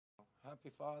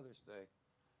Happy Father's Day,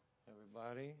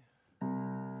 everybody.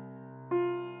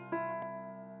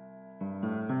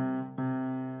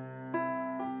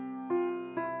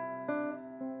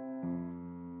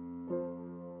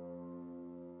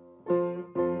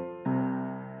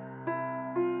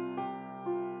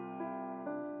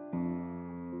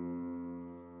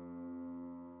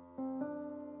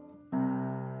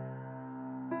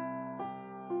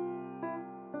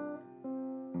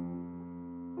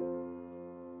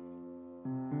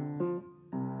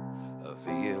 I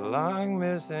feel like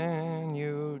missing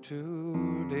you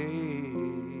today.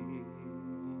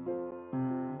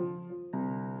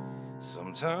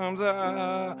 Sometimes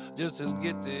I just don't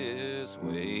get this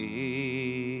way.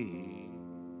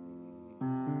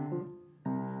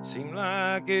 Seem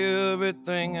like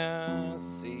everything I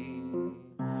see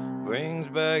brings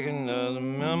back another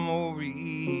memory.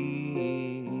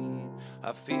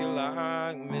 I feel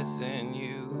like missing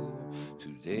you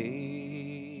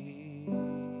today.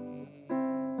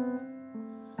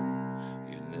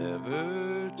 You're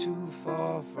never too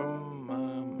far from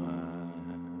my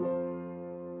mind.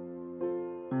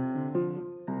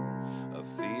 I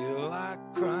feel like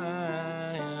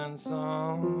crying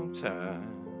sometimes.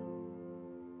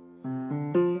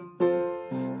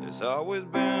 It's always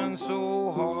been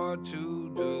so hard to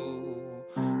do,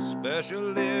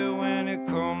 especially when it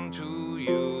comes to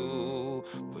you.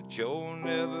 But you're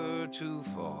never too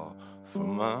far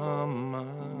from my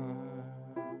mind.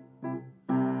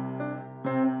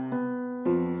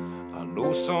 I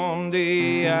know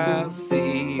someday I'll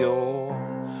see your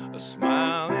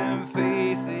smiling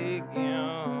face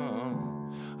again.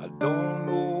 I don't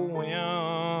know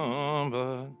when,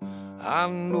 but I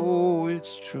know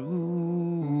it's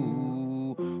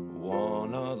true.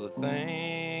 One other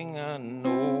thing I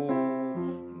know,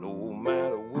 no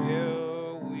matter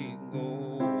where we go,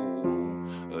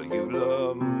 you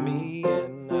love me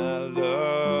and I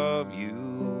love you.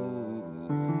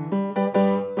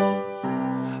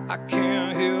 I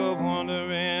can't help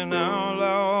wondering how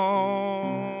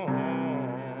long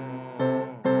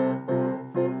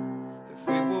if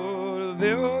we would have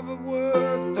ever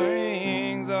worked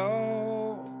things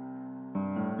out.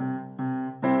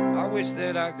 I wish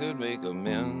that I could make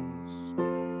amends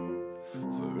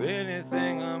for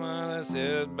anything I might have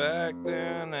said back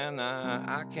then, and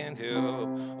I can't help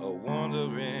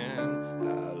wondering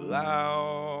out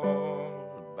loud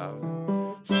about it.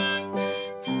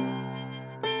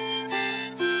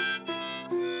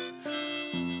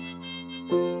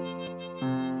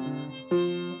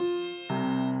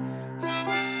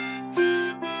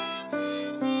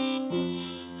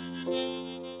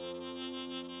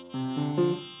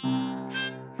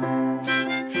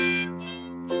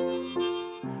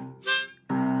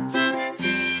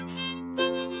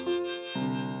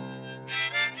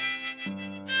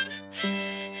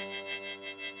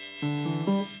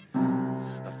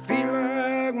 I feel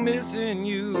like missing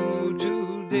you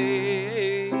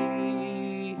today.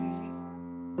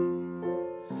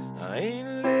 I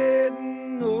ain't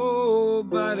letting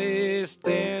nobody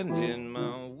stand in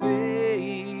my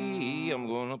way. I'm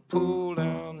gonna pull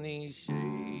down these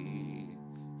shades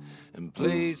and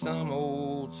play some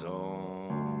old song.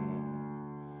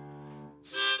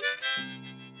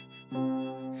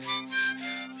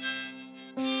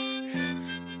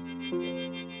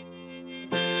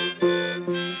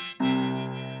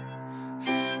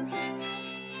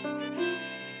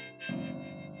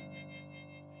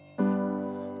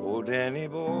 Oh, Danny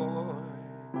boy,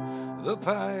 the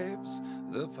pipes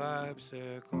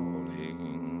are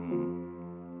calling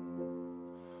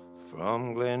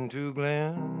from glen to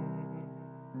glen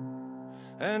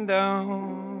and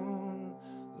down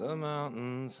the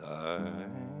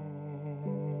mountainside.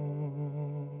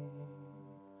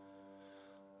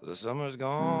 The summer's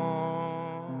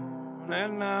gone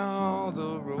and now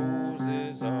the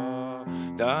roses are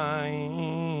dying.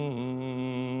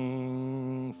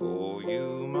 For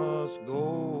you must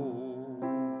go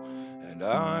and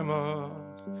I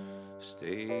must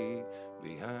stay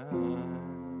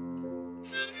behind.